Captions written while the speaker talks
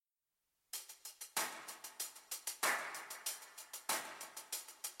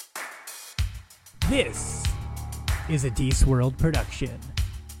This is a Deece World production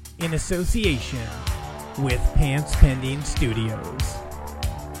in association with Pants Pending Studios.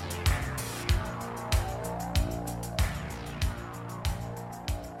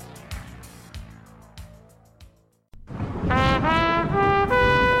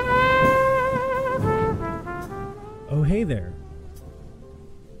 Oh, hey there.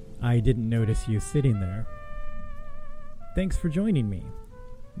 I didn't notice you sitting there. Thanks for joining me.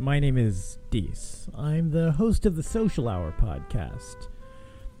 My name is Deece. I'm the host of the Social Hour podcast.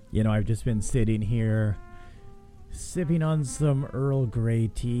 You know, I've just been sitting here, sipping on some Earl Grey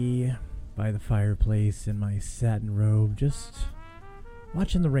tea by the fireplace in my satin robe, just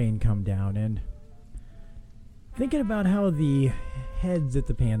watching the rain come down and thinking about how the heads at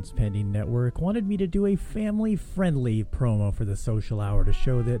the Pants Pending Network wanted me to do a family-friendly promo for the Social Hour to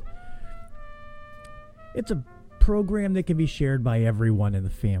show that it's a program that can be shared by everyone in the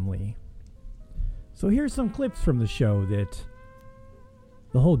family. So here's some clips from the show that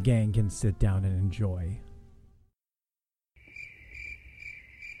the whole gang can sit down and enjoy.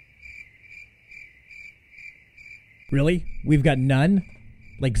 Really? We've got none?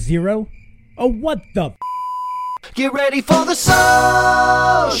 Like zero? Oh, what the Get ready for the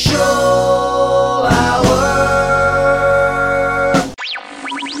Social Hour.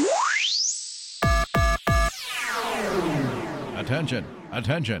 Attention,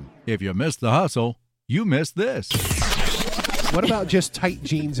 attention. If you missed the hustle, you missed this. What about just tight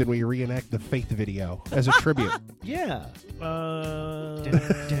jeans and we reenact the Faith video as a tribute? Yeah. No.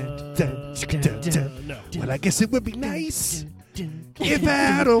 Well, I guess it would be nice if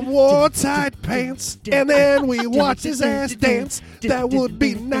Adam wore tight pants and then we watch his ass dance. That would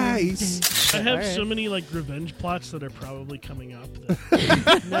be nice. I have so many revenge plots that are probably coming up.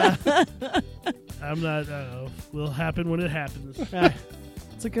 That I'm not. Will happen when it happens.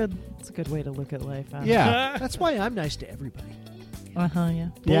 It's a good way to look at life. Yeah. That's why I'm nice to everybody. Yeah.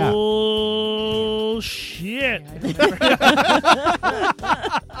 Yeah. Bullshit.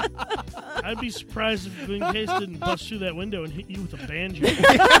 I'd be surprised if Glenn Case didn't bust through that window and hit you with a banjo.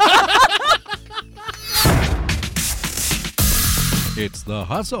 It's The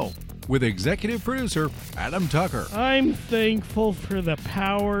Hustle with executive producer Adam Tucker, I'm thankful for the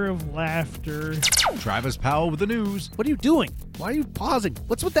power of laughter. Travis Powell with the news, What are you doing? Why are you pausing?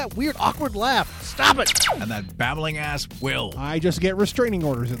 What's with that weird, awkward laugh? Stop it! and that babbling ass Will. I just get restraining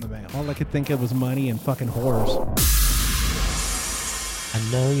orders in the mail. All I could think of was money and fucking whores. I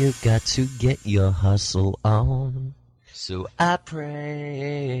know you got to get your hustle on, so I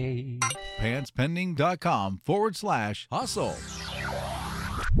pray. PantsPending.com/hustle.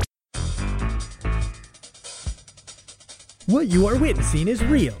 What you are witnessing is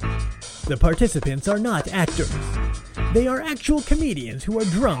real. The participants are not actors. They are actual comedians who are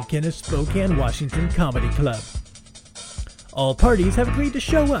drunk in a Spokane, Washington comedy club. All parties have agreed to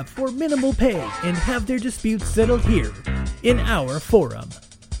show up for minimal pay and have their disputes settled here in our forum,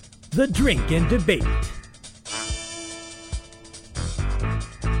 The Drink and Debate.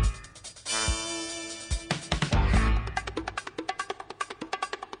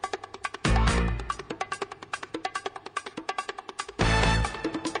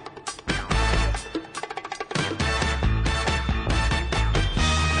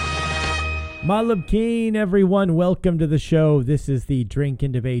 Malab Keen, everyone. Welcome to the show. This is the Drink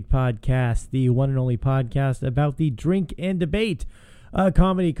and Debate podcast, the one and only podcast about the Drink and Debate, a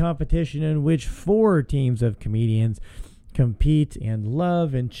comedy competition in which 4 teams of comedians compete and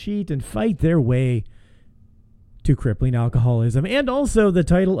love and cheat and fight their way to crippling alcoholism, and also the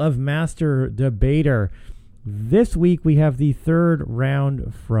title of Master Debater. This week we have the 3rd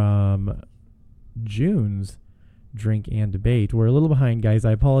round from June's Drink and Debate. We're a little behind, guys.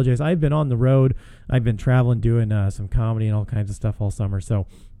 I apologize. I've been on the road. I've been traveling, doing some comedy and all kinds of stuff all summer. So,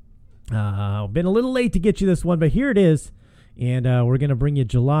 been a little late to get you this one, but here it is. And we're going to bring you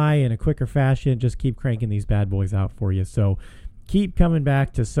July in a quicker fashion. Just keep cranking these bad boys out for you. So, keep coming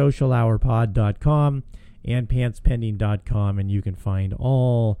back to socialhourpod.com and pantspending.com, and you can find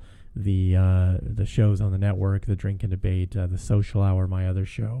all the shows on the network, the Drink and Debate, the Social Hour, my other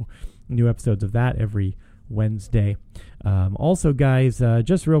show. New episodes of that every Wednesday. Also, guys,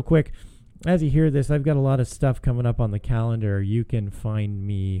 just real quick, as you hear this, I've got a lot of stuff coming up on the calendar. You can find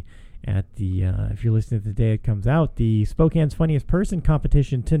me at the, if you're listening to the day it comes out, the Spokane's Funniest Person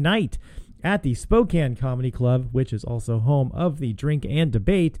competition tonight at the Spokane Comedy Club, which is also home of the Drink and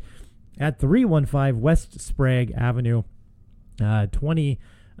Debate at 315 West Sprague Avenue. 20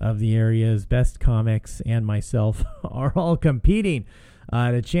 of the area's best comics and myself are all competing.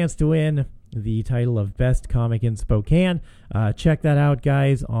 The chance to win the title of Best Comic in Spokane. Check that out,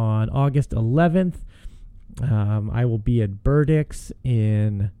 guys, on August 11th. I will be at Burdick's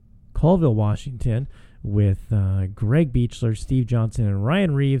in Colville, Washington, with Greg Beechler, Steve Johnson, and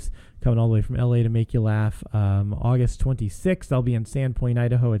Ryan Reeves, coming all the way from LA to make you laugh. August 26th, I'll be in Sandpoint,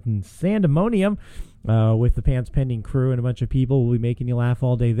 Idaho at Sandemonium with the Pants Pending crew and a bunch of people. We'll be making you laugh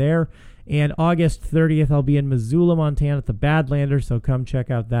all day there. And August 30th, I'll be in Missoula, Montana at the Badlander, so come check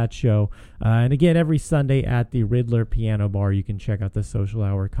out that show. And again, every Sunday at the Riddler Piano Bar, you can check out the Social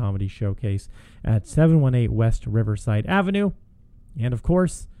Hour Comedy Showcase at 718 West Riverside Avenue. And, of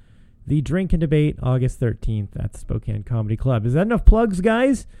course, the Drink and Debate, August 13th at the Spokane Comedy Club. Is that enough plugs,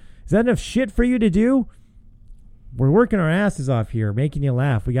 guys? Is that enough shit for you to do? We're working our asses off here, making you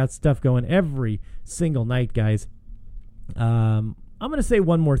laugh. We got stuff going every single night, guys. I'm going to say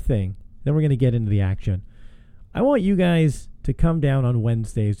one more thing, then we're going to get into the action. I want you guys to come down on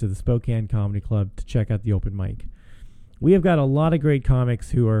Wednesdays to the Spokane Comedy Club to check out the open mic. We have got a lot of great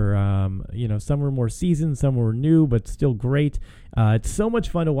comics who are, some are more seasoned, some were new, but still great. It's so much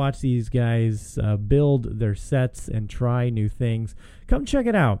fun to watch these guys build their sets and try new things. Come check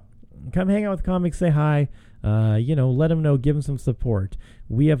it out. Come hang out with comics, say hi. Let them know, give them some support.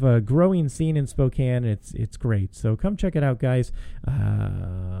 We have a growing scene in Spokane. It's great. So come check it out, guys.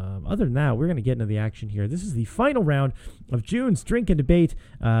 Other than that, we're going to get into the action here. This is the final round of June's Drink and Debate.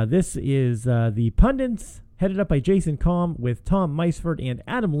 This is the pundits, headed up by Jason Kalm, with Tom Meisford and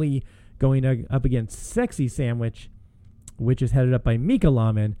Adam Lee going up against Sexy Sandwich, which is headed up by Mika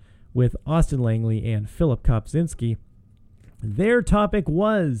Lahman, with Austin Langley and Philip Kopczynski. Their topic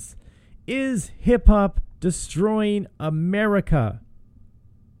was, is hip-hop destroying America?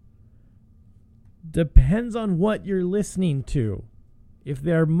 Depends on what you're listening to. If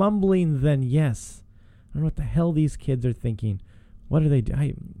they're mumbling, then yes. I don't know what the hell these kids are thinking. What are they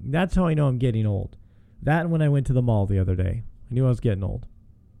doing? That's how I know I'm getting old. That and when I went to the mall the other day. I knew I was getting old.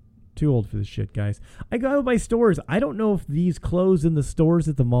 Too old for this shit, guys. I go by stores. I don't know if these clothes in the stores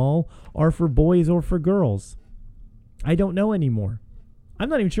at the mall are for boys or for girls. I don't know anymore. I'm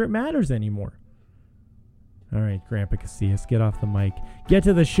not even sure it matters anymore. All right, Grandpa Casillas, get off the mic. Get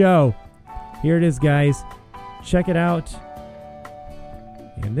to the show. Here it is, guys. Check it out.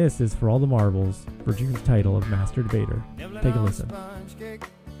 And this is For All the Marbles for June's title of Master Debater. Take a listen.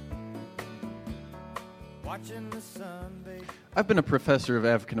 I've been a professor of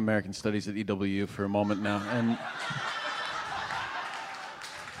African American Studies at EWU for a moment now, and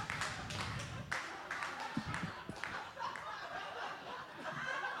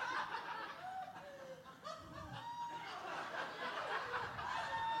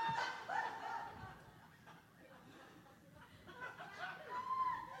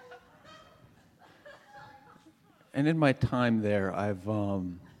in my time there, I've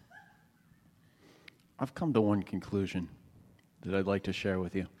come to one conclusion that I'd like to share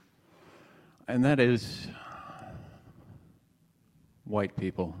with you. And that is white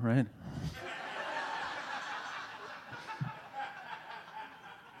people, right?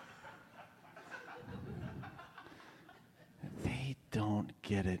 They don't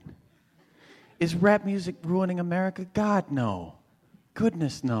get it. Is rap music ruining America? God, no.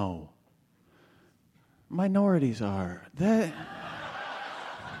 Goodness, no. Minorities are.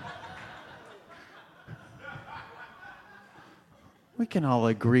 We can all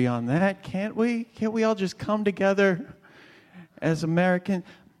agree on that, can't we? Can't we all just come together as Americans?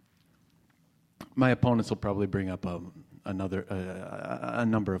 My opponents will probably bring up a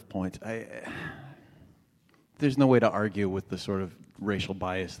number of points. There's no way to argue with the sort of racial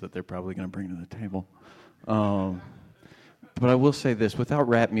bias that they're probably going to bring to the table. But I will say this: without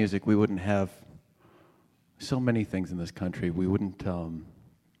rap music, we wouldn't have so many things in this country. We wouldn't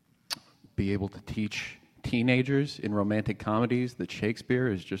be able to teach teenagers in romantic comedies that Shakespeare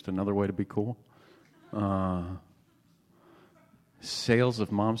is just another way to be cool. Sales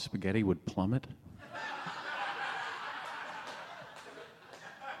of Mom's Spaghetti would plummet.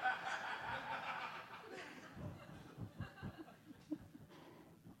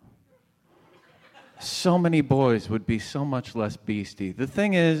 So many boys would be so much less beastie. The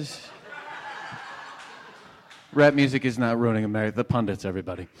thing is, rap music is not ruining America. The pundits,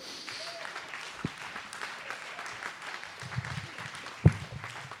 everybody.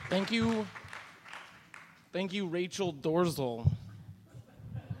 Thank you, Rachel Dorzel.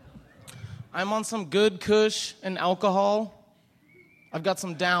 I'm on some good kush and alcohol. I've got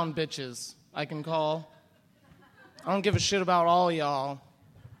some down bitches I can call. I don't give a shit about all y'all,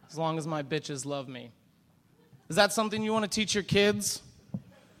 as long as my bitches love me. Is that something you want to teach your kids?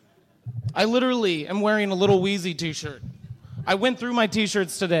 I literally am wearing a Little Wheezy t-shirt. I went through my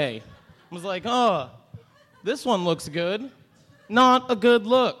t-shirts today. was like, oh, this one looks good. Not a good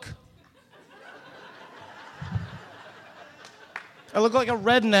look. I look like a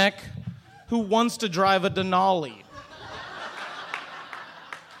redneck who wants to drive a Denali.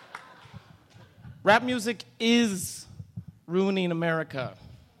 Rap music is ruining America.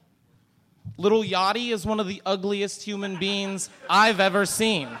 Lil Yachty is one of the ugliest human beings I've ever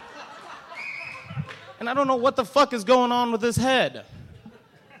seen. And I don't know what the fuck is going on with his head.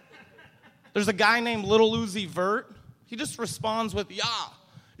 There's a guy named Lil Uzi Vert. He just responds with, yeah,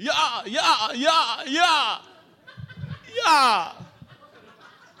 yeah, yeah, yeah, yeah, yeah. I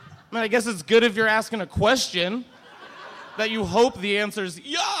mean, I guess it's good if you're asking a question that you hope the answer is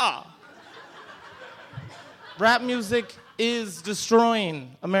yeah. Rap music is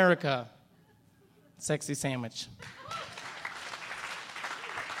destroying America. Sexy sandwich.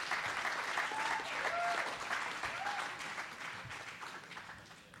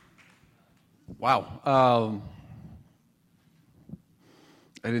 Wow.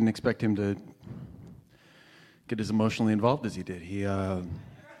 I didn't expect him to get as emotionally involved as he did. I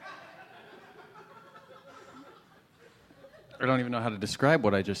don't even know how to describe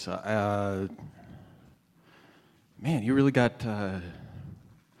what I just saw. Man, you really got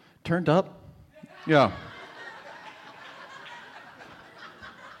turned up? Yeah.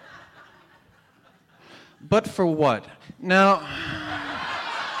 But for what? Now,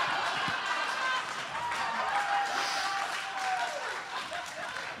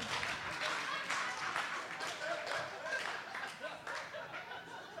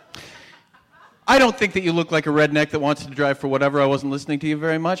 I don't think that you look like a redneck that wants to drive for whatever. I wasn't listening to you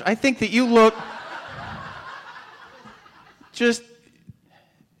very much. I think that you look just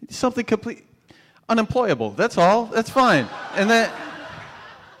something complete unemployable. That's all. That's fine. And that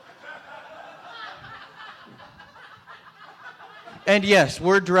and yes,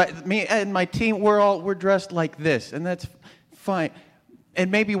 me and my team, we're dressed like this, and that's fine. And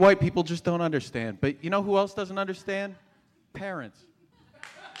maybe white people just don't understand. But you know who else doesn't understand? Parents.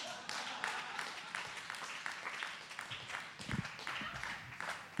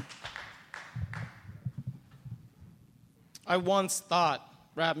 I once thought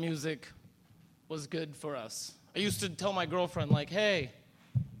rap music was good for us. I used to tell my girlfriend, like, hey,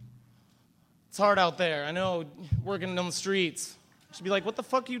 it's hard out there. I know, working on the streets. She'd be like, what the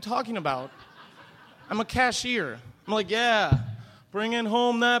fuck are you talking about? I'm a cashier. I'm like, yeah, bringing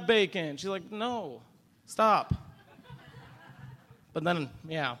home that bacon. She's like, no, stop. But then,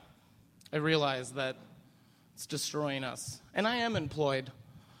 yeah, I realized that it's destroying us. And I am employed.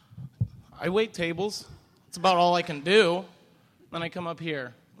 I wait tables. It's about all I can do. Then I come up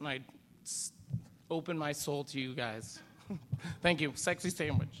here and I open my soul to you guys. Thank you. Sexy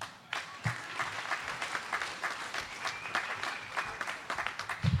sandwich.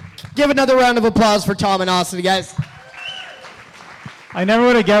 Give another round of applause for Tom and Austin, guys. I never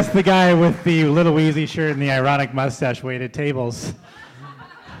would have guessed the guy with the Little Weezy shirt and the ironic mustache waited tables.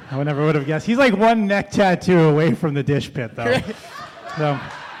 I never would have guessed. He's like one neck tattoo away from the dish pit, though. So,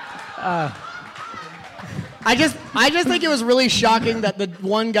 I just think it was really shocking that the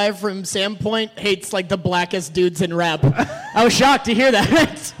one guy from Sandpoint hates like the blackest dudes in rap. I was shocked to hear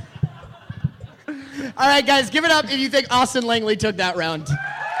that. All right, guys, give it up if you think Austin Langley took that round.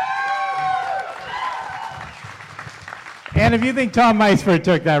 And if you think Tom Meisford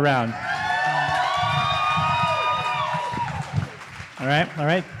took that round. All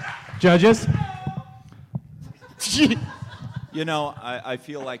right. Judges? You know, I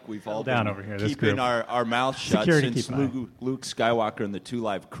feel like we've all down been over here, keeping our mouth shut Security, since Luke Skywalker and the Two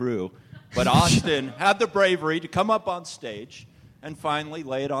Live Crew. But Austin had the bravery to come up on stage and finally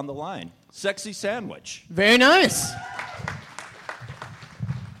lay it on the line. Sexy sandwich. Very nice.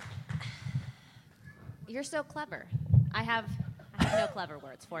 You're so clever. I have no clever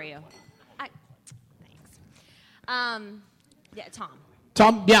words for you. Thanks. Yeah, Tom.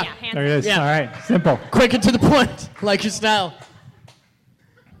 Tom, yeah. There it is. Yeah. All right, simple. Quick and to the point, like your style.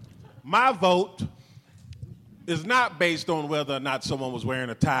 My vote is not based on whether or not someone was wearing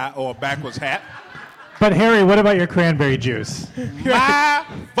a tie or a backwards hat. But Harry, what about your cranberry juice? My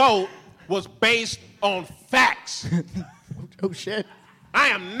vote was based on facts. Oh, shit. I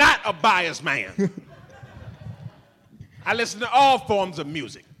am not a biased man. I listen to all forms of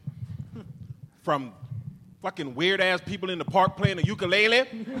music. From fucking weird-ass people in the park playing the ukulele.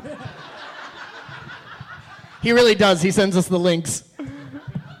 He really does. He sends us the links.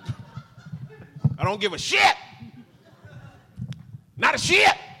 I don't give a shit. Not a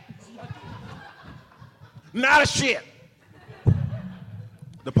shit. Not a shit.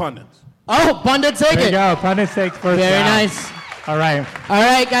 The pundits. Oh, pundits take There you it. go. Pundits take first Very round. nice. All All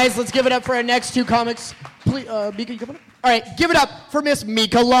right, guys, let's give it up for our next two comics. Please, Mika, you coming up? All right, give it up for Miss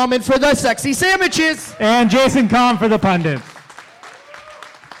Mika Lawman for the sexy sandwiches. And Jason Kahn for the pundit.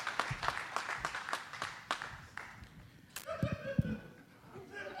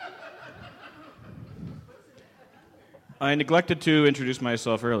 I neglected to introduce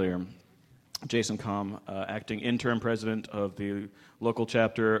myself earlier. Jason Kahn, acting interim president of the local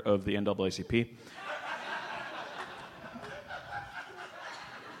chapter of the NAACP.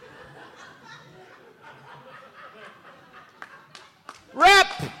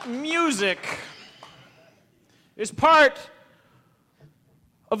 Rap music is part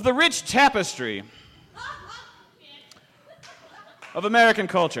of the rich tapestry of American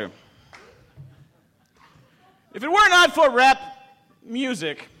culture. If it were not for rap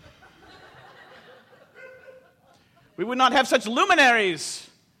music, we would not have such luminaries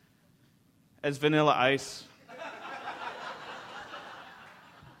as Vanilla Ice,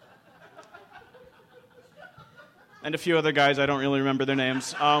 and a few other guys, I don't really remember their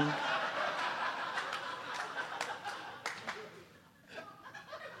names.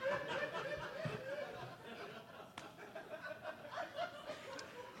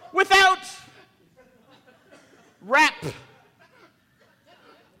 Without rap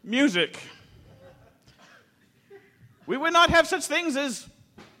music, we would not have such things as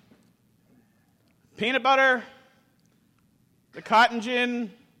peanut butter, the cotton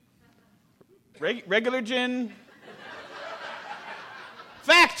gin, regular gin.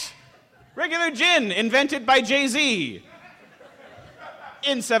 Fact, regular gin invented by Jay-Z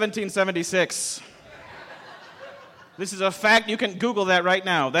in 1776. This is a fact. You can Google that right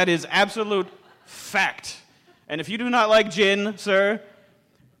now. That is absolute fact. And if you do not like gin, sir,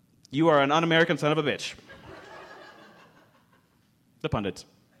 you are an un-American son of a bitch. The pundits.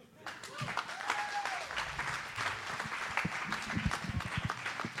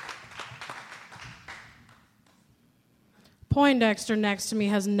 Poindexter next to me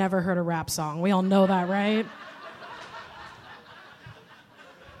has never heard a rap song. We all know that, right?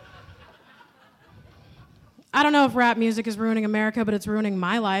 I don't know if rap music is ruining America, but it's ruining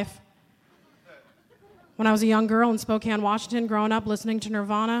my life. When I was a young girl in Spokane, Washington, growing up listening to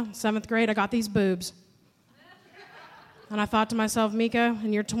Nirvana, 7th grade, I got these boobs. And I thought to myself, Mika,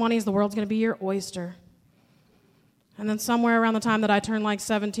 in your 20s, the world's going to be your oyster. And then somewhere around the time that I turned like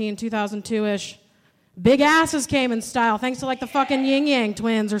 17, 2002-ish, big asses came in style, thanks to like the fucking Yin Yang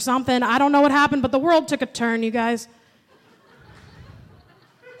twins or something. I don't know what happened, but the world took a turn, you guys.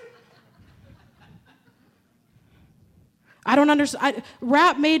 I don't understand.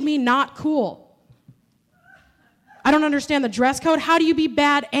 Rap made me not cool. I don't understand the dress code. How do you be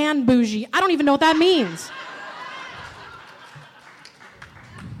bad and bougie? I don't even know what that means.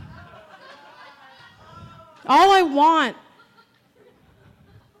 All I want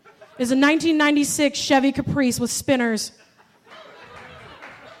is a 1996 Chevy Caprice with spinners.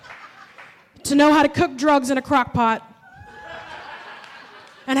 To know how to cook drugs in a crock pot.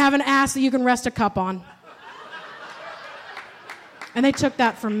 And have an ass that you can rest a cup on. And they took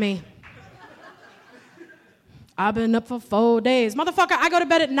that from me. I've been up for 4 days. Motherfucker, I go to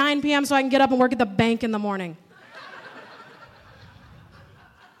bed at 9 p.m. so I can get up and work at the bank in the morning.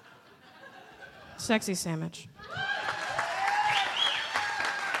 Sexy sandwich.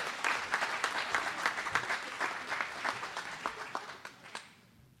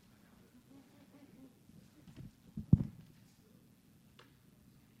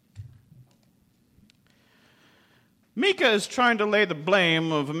 Mika is trying to lay the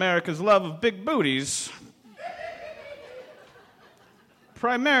blame of America's love of big booties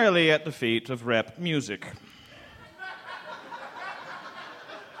primarily at the feet of rap music.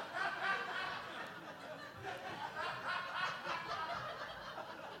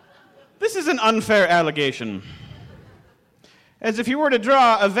 This is an unfair allegation. As if you were to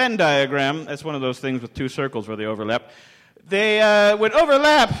draw a Venn diagram, that's one of those things with two circles where they overlap, they would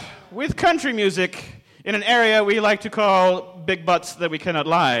overlap with country music in an area we like to call big butts that we cannot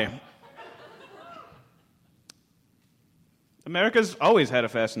lie. America's always had a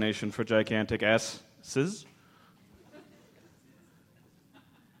fascination for gigantic asses.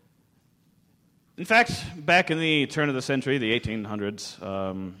 In fact, back in the turn of the century, the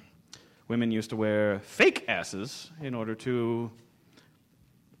 1800s, women used to wear fake asses in order to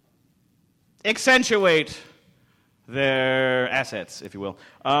accentuate their assets, if you will.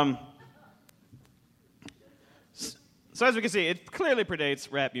 So as we can see, it clearly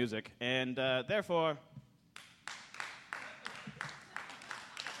predates rap music, and therefore...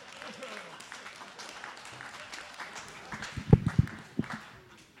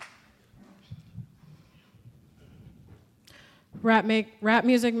 Rap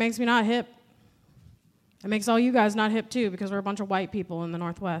music makes me not hip. It makes all you guys not hip too, because we're a bunch of white people in the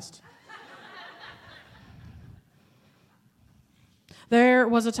Northwest. There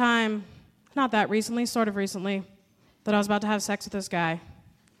was a time, not that recently, sort of recently, that I was about to have sex with this guy.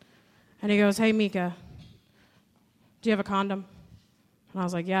 And he goes, "Hey, Mika, do you have a condom?" And I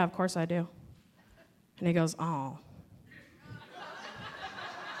was like, "Yeah, of course I do." And he goes, "Oh."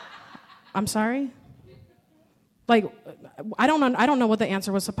 I'm sorry? Like, I don't know what the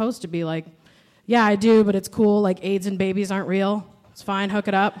answer was supposed to be. Like, yeah, I do, but it's cool. Like, AIDS and babies aren't real. It's fine, hook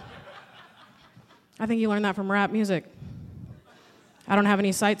it up. I think you learned that from rap music. I don't have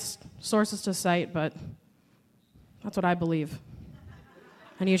any sources to cite, but that's what I believe.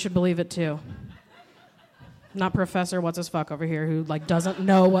 And you should believe it too. Not Professor What's-His-Fuck over here who, like, doesn't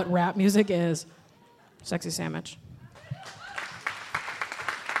know what rap music is. Sexy Sandwich.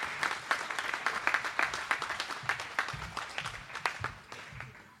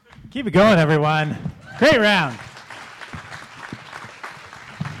 Keep it going, everyone. Great round.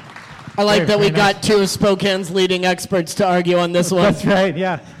 I like that we got two of Spokane's leading experts to argue on this one. That's right,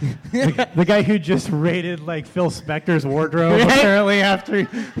 yeah. The guy who just raided like Phil Spector's wardrobe apparently after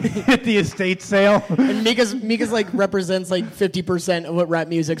he hit the estate sale. And Mika's like represents like 50% of what rap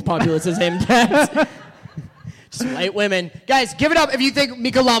music's populace is aimed at. Just white women. Guys, give it up if you think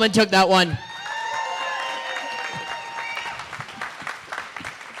Mika Lawman took that one.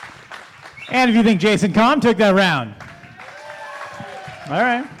 And if you think Jason Comm took that round. All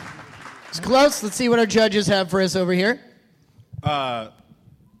right. It's close. Let's see what our judges have for us over here. While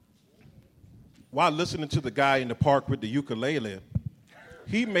listening to the guy in the park with the ukulele,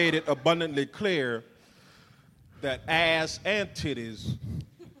 he made it abundantly clear that ass and titties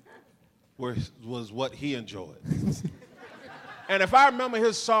was what he enjoyed. And if I remember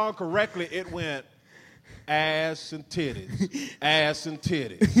his song correctly, it went ass and titties, ass and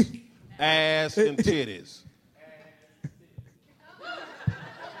titties, ass and titties.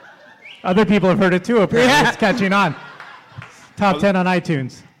 Other people have heard it too, apparently. Yeah. It's catching on. Top 10 on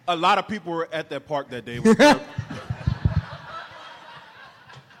iTunes. A lot of people were at that park that day.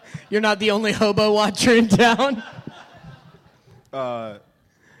 You're not the only hobo watcher in town.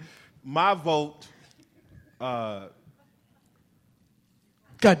 My vote. God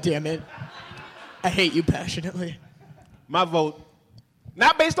damn it. I hate you passionately. My vote,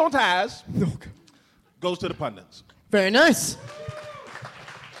 not based on ties, goes to the pundits. Very nice.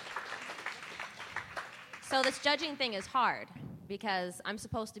 So this judging thing is hard because I'm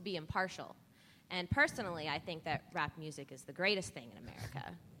supposed to be impartial. And personally, I think that rap music is the greatest thing in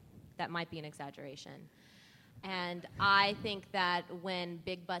America. That might be an exaggeration. And I think that when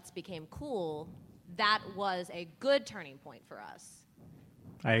big butts became cool, that was a good turning point for us.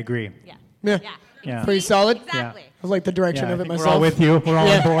 I agree. Yeah. Yeah. Pretty solid? Exactly. I like the direction of it myself. We're all with you. We're all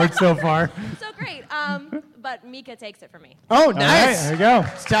on board so far. So great. But Mika takes it from me. Oh, nice. All right, there you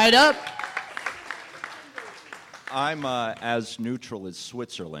go. It's tied up. I'm as neutral as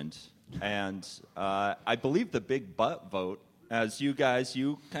Switzerland, and I believe the big butt vote, as you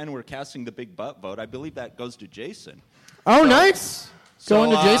kind of were casting the big butt vote, I believe that goes to Jason. Oh, nice.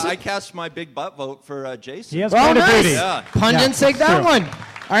 Going to Jason? I cast my big butt vote for Jason. He has quite a booty. Yeah. Pundits take that one.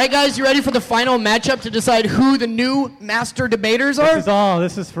 All right, guys, you ready for the final matchup to decide who the new master debaters are?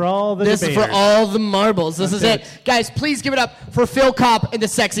 This is for all the debaters. This is for all the marbles. This is it. Guys, please give it up for Phil Kopp and the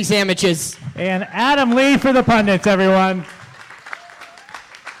Sexy Sandwiches. And Adam Lee for the pundits, everyone.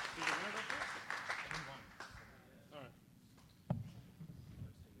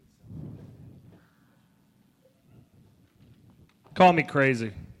 Call me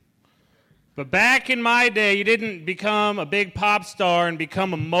crazy. But back in my day, you didn't become a big pop star and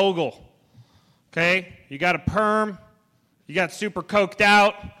become a mogul. Okay? You got a perm, you got super coked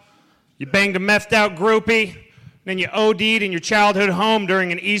out, you banged a methed out groupie, then you OD'd in your childhood home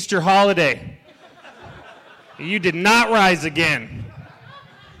during an Easter holiday. You did not rise again.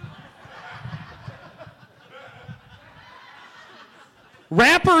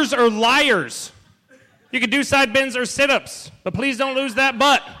 Rappers are liars. You can do side bends or sit-ups, but please don't lose that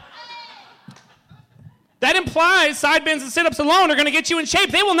butt. That implies side bends and sit-ups alone are going to get you in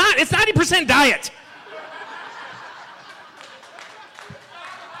shape. They will not. It's 90% diet.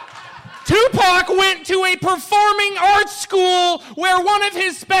 Tupac went to a performing arts school where one of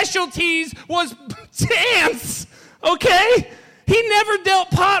his specialties was dance, okay? He never dealt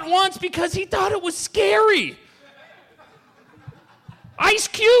pot once because he thought it was scary. Ice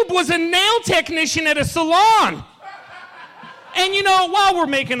Cube was a nail technician at a salon. And you know, while we're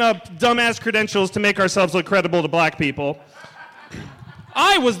making up dumbass credentials to make ourselves look credible to black people,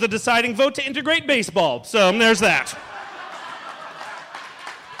 I was the deciding vote to integrate baseball, so there's that.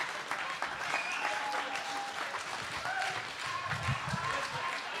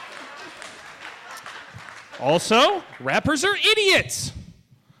 Also, rappers are idiots.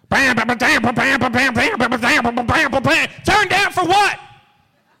 Turn down for what?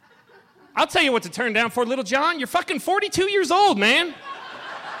 I'll tell you what to turn down for, Little John. You're fucking 42 years old, man.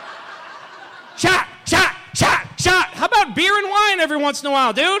 Shot, shot, shot, shot. How about beer and wine every once in a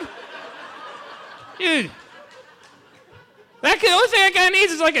while, dude? Dude. The only thing that guy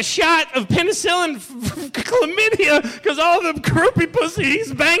needs is like a shot of penicillin for chlamydia because all the groupie pussy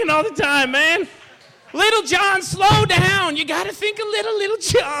he's banging all the time, man. Little John, slow down. You gotta think a little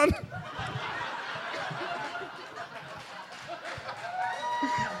John.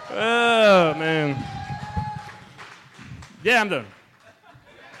 Oh, man. Yeah, I'm done.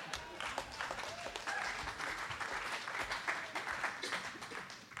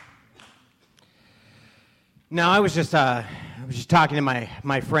 No, I was just talking to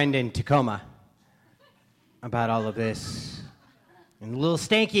my friend in Tacoma about all of this. And Lil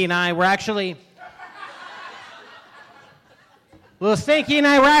Stanky and I were actually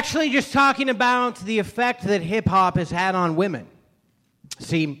just talking about the effect that hip-hop has had on women.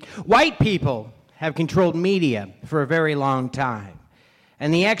 See, white people have controlled media for a very long time.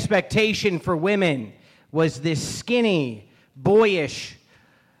 And the expectation for women was this skinny,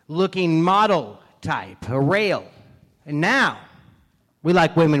 boyish-looking model type, a rail. And now, we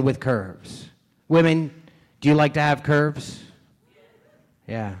like women with curves. Women, do you like to have curves?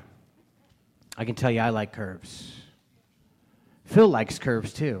 Yeah. I can tell you I like curves. Phil likes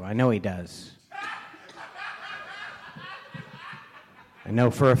curves too. I know he does. I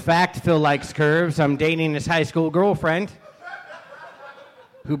know for a fact Phil likes curves. I'm dating his high school girlfriend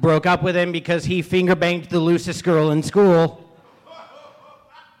who broke up with him because he finger banged the loosest girl in school.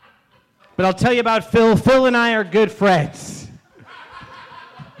 But I'll tell you about Phil. Phil and I are good friends.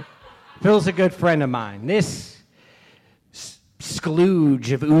 Phil's a good friend of mine. This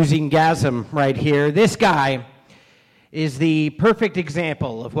sklooge of oozing gasm right here, this guy is the perfect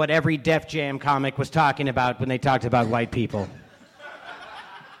example of what every Def Jam comic was talking about when they talked about white people.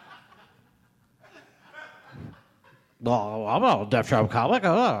 Oh, I'm a Def Jam comic.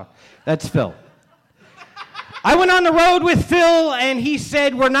 Oh. That's Phil. I went on the road with Phil, and he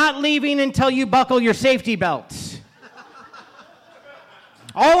said, we're not leaving until you buckle your safety belts.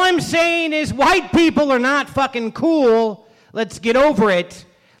 All I'm saying is white people are not fucking cool. Let's get over it.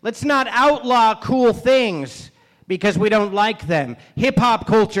 Let's not outlaw cool things because we don't like them. Hip-hop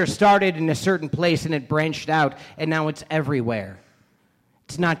culture started in a certain place, and it branched out, and now it's everywhere.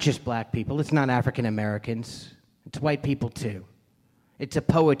 It's not just black people. It's not African Americans. It's white people, too. It's a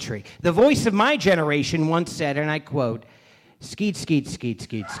poetry. The voice of my generation once said, and I quote, skeet, skeet, skeet,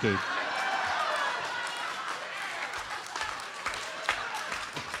 skeet, skeet.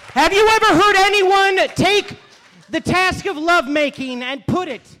 Have you ever heard anyone take the task of lovemaking and put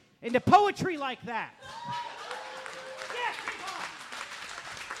it into poetry like that?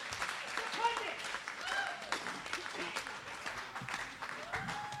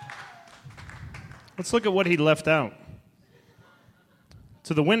 Let's look at what he left out.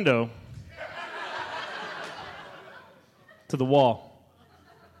 To the window. To the wall.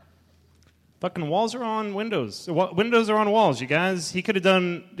 Fucking walls are on windows. Windows are on walls, you guys. He could have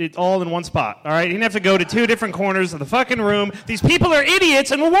done it all in one spot, all right? He didn't have to go to two different corners of the fucking room. These people are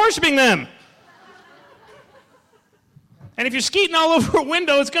idiots, and we're worshiping them. And if you're skeeting all over a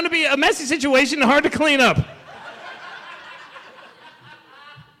window, it's going to be a messy situation and hard to clean up.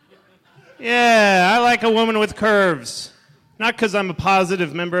 Yeah, I like a woman with curves. Not because I'm a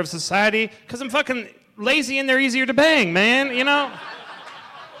positive member of society, because I'm fucking lazy and they're easier to bang, man, you know?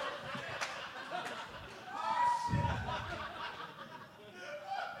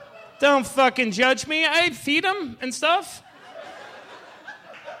 Don't fucking judge me. I feed them and stuff.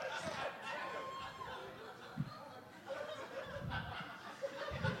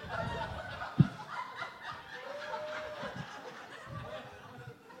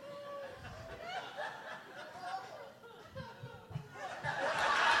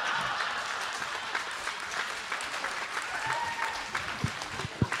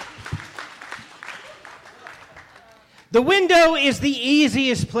 The window is the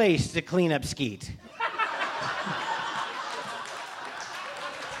easiest place to clean up skeet.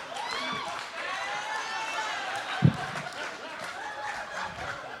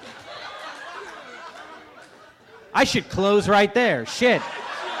 I should close right there. Shit.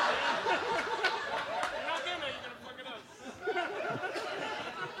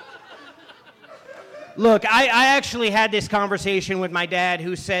 Look, I actually had this conversation with my dad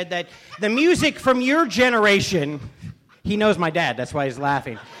who said that the music from your generation... He knows my dad, that's why he's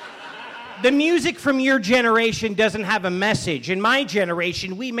laughing. The music from your generation doesn't have a message. In my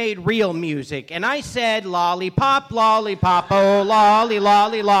generation, we made real music. And I said, lollipop, lollipop, oh, lolly,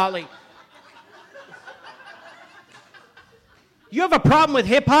 lolly, lolly. You have a problem with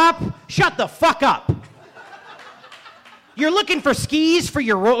hip-hop? Shut the fuck up. You're looking for keys for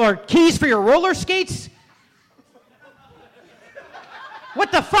your roller skates?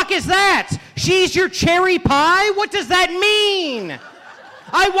 What the fuck is that? She's your cherry pie? What does that mean?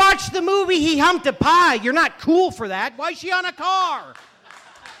 I watched the movie He Humped a Pie. You're not cool for that. Why is she on a car?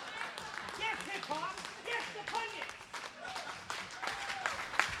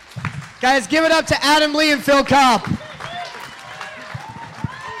 Guys, give it up to Adam Lee and Phil Kopp.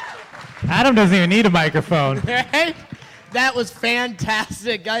 Adam doesn't even need a microphone. Right? That was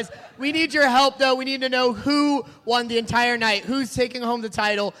fantastic, guys. We need your help, though. We need to know who won the entire night. Who's taking home the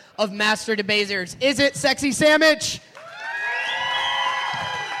title of Master Debaters? Is it Sexy Sandwich?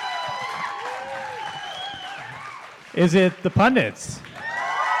 Is it the pundits?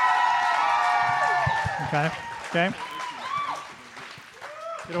 Okay.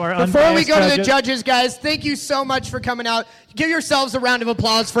 Before we go to the judges, guys, thank you so much for coming out. Give yourselves a round of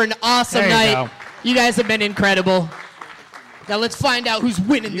applause for an awesome night. You guys have been incredible. Now let's find out who's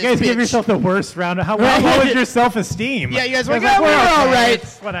winning this. You guys bitch. give yourself the worst round. How low is your self-esteem? Yeah, you guys were like, we're all right.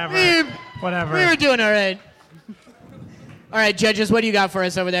 Whatever. We were doing all right. All right, judges, what do you got for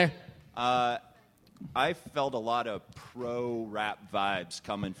us over there? I felt a lot of pro-rap vibes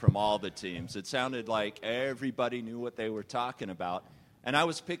coming from all the teams. It sounded like everybody knew what they were talking about. And I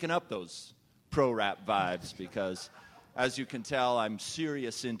was picking up those pro-rap vibes because, as you can tell, I'm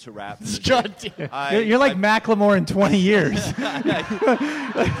serious into rap music. You're like Macklemore in 20 years.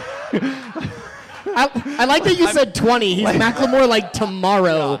 I like that you said 20. He's Macklemore like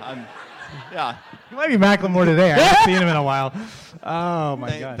tomorrow. Yeah. You might be Macklemore today. I haven't seen him in a while. Oh,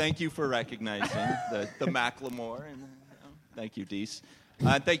 my God. Thank you for recognizing the Macklemore. And, thank you, Deese.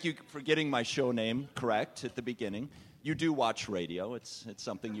 Thank you for getting my show name correct at the beginning. You do watch radio. It's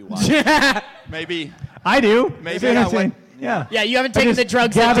something you watch. Maybe. I do. Maybe it's I went. Yeah, you haven't taken the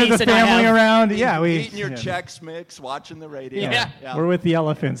drugs that gather Deese the and I family have. around. Yeah, we Eating your Chex Mix, watching the radio. Yeah. We're with the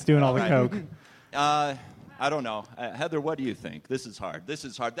elephants doing all the coke. I don't know. Heather, what do you think? This is hard.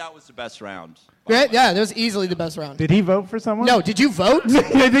 That was the best round. Yeah, that was easily the best round. Did he vote for someone? No, did you vote?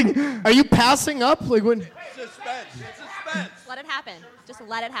 Are you passing up? Like when? Suspense. Let it happen. Just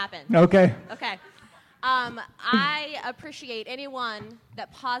let it happen. Okay. Okay. I appreciate anyone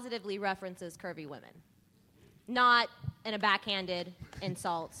that positively references curvy women. Not in a backhanded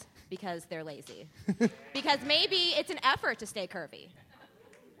insult because they're lazy. Because maybe it's an effort to stay curvy.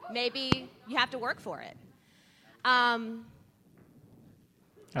 Maybe you have to work for it. I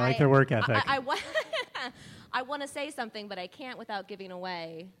like their work ethic. I want to say something, but I can't without giving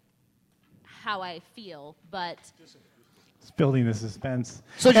away how I feel. But It's building the suspense.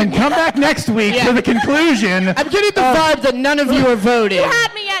 So and come back next week for the conclusion. I'm getting the vibe that none of you are voting. you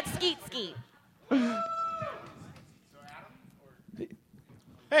had me at skeet skeet.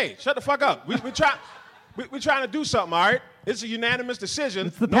 Hey, shut the fuck up. We're trying to do something, all right? It's a unanimous decision.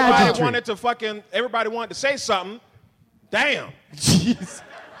 It's the pageantry. Everybody wanted to say something. Damn. Jeez.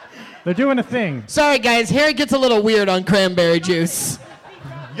 They're doing a thing. Sorry, guys. Here it gets a little weird on cranberry juice.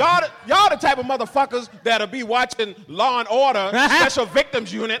 Y'all the type of motherfuckers that'll be watching Law and Order, Special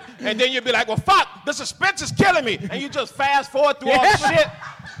Victims Unit, and then you'll be like, well, fuck, the suspense is killing me. And you just fast forward through all the shit.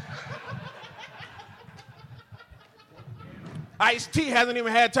 Ice-T hasn't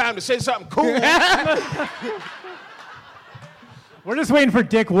even had time to say something cool. We're just waiting for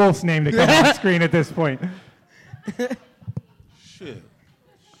Dick Wolf's name to come on screen at this point. Shit.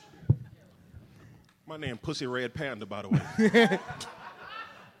 My name Pussy Red Panda, by the way.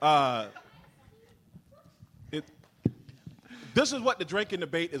 This is what the drinking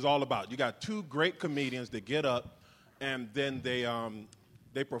debate is all about. You got two great comedians that get up, and then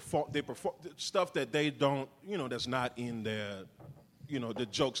they perform stuff that they don't, that's not in their, the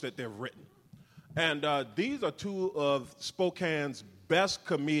jokes that they've written. And these are two of Spokane's best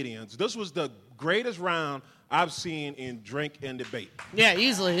comedians. This was the greatest round I've seen in drink and debate. Yeah,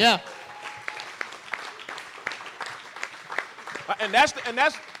 easily, yeah. And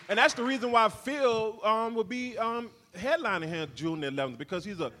that's the reason why Phil will be headlining here June the 11th, because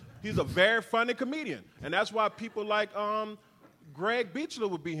he's a very funny comedian, and that's why people like Greg Beechler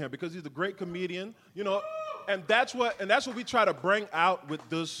would be here, because he's a great comedian, and that's what we try to bring out with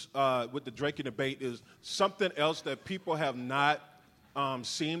this with the drinking debate is something else that people have not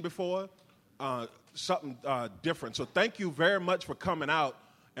seen before, something different. So thank you very much for coming out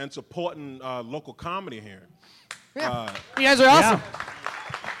and supporting local comedy here. Yeah. You guys are awesome.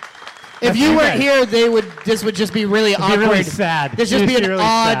 If you weren't here, this would just be really It'd awkward. be really sad. This would just be It'd an be really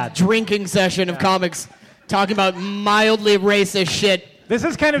odd sad. drinking session of comics talking about mildly racist shit. This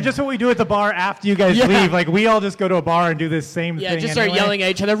is kind of just what we do at the bar after you guys leave. Like, we all just go to a bar and do this same thing. Yeah, just start anyway. yelling at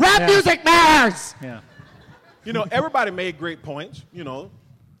each other. Rap music matters! Yeah. You know, everybody made great points. You know,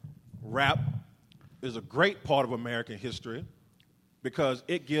 rap is a great part of American history because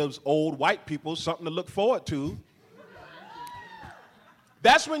it gives old white people something to look forward to.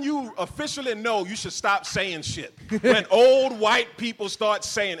 That's when you officially know you should stop saying shit. When old white people start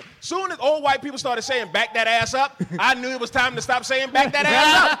saying it. Soon as old white people started saying back that ass up, I knew it was time to stop saying back that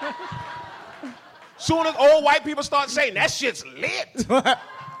ass up. Soon as old white people start saying that shit's lit. Boy,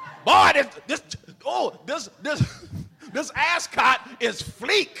 this ascot is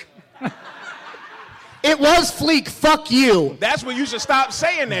fleek. It was fleek. Fuck you. That's when you should stop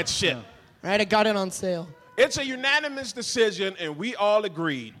saying that shit. Right, I got it on sale. It's a unanimous decision, and we all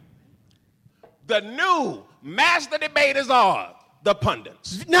agreed. The new master debaters are the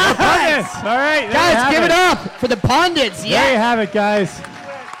pundits. Nice! Pundits. All right. there you Guys, have give it up for the pundits. There you Yeah. have it, guys.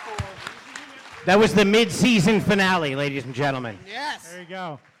 That was the mid-season finale, ladies and gentlemen. Yes. There you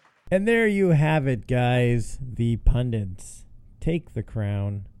go. And there you have it, guys. The pundits take the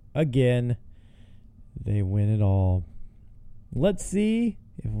crown again. They win it all. Let's see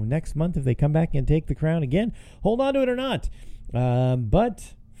if next month if they come back and take the crown again. Hold on to it or not.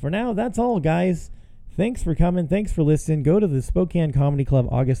 But for now, that's all, guys. Thanks for coming. Thanks for listening. Go to the Spokane Comedy Club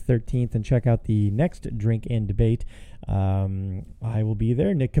August 13th and check out the next Drink and Debate. I will be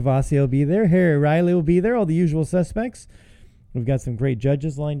there. Nick Cavassi will be there. Harry Riley will be there. All the usual suspects. We've got some great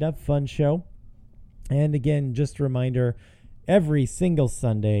judges lined up. Fun show. And again, just a reminder, every single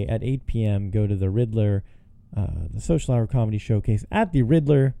Sunday at 8 p.m., go to the Riddler, the Social Hour Comedy Showcase at the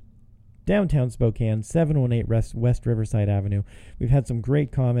Riddler, downtown Spokane, 718 West Riverside Avenue. We've had some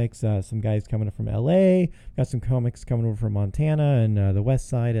great comics, some guys coming from L.A., got some comics coming over from Montana and the west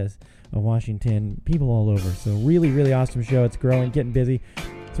side of Washington, people all over. So really, really awesome show. It's growing, getting busy.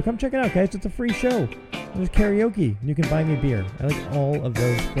 So come check it out, guys. It's a free show. There's karaoke, and you can buy me a beer. I like all of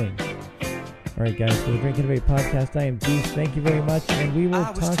those things. All right, guys, for the Drink and Debate podcast, I am Dees. Thank you very much, and we will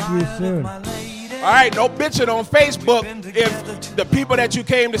talk to you soon. All right, no bitching on Facebook if the people that you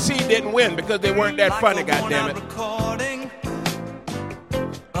came to see didn't win because they weren't that funny, goddammit. Recording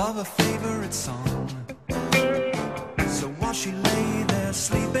of a favorite song. So while she lay there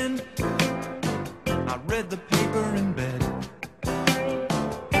sleeping, I read the paper in bed.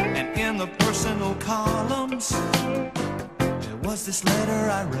 And in the personal columns, there was this letter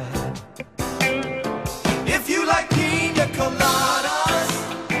I read. If you like pina coladas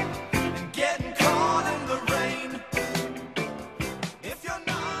and getting caught in the rain, if you're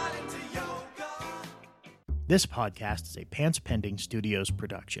not into yoga. This podcast is a Pants Pending Studios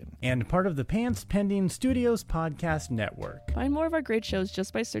production. And part of the Pants Pending Studios podcast network. Find more of our great shows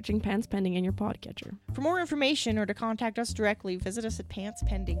just by searching Pants Pending in your podcatcher. For more information or to contact us directly, visit us at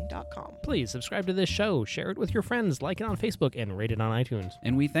pantspending.com. Please subscribe to this show, share it with your friends, like it on Facebook, and rate it on iTunes.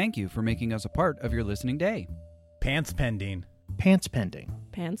 And we thank you for making us a part of your listening day. Pants Pending. Pants Pending.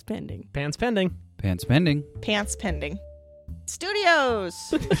 Pants Pending. Pants Pending. Pants Pending. Pants Pending.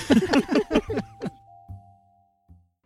 Studios!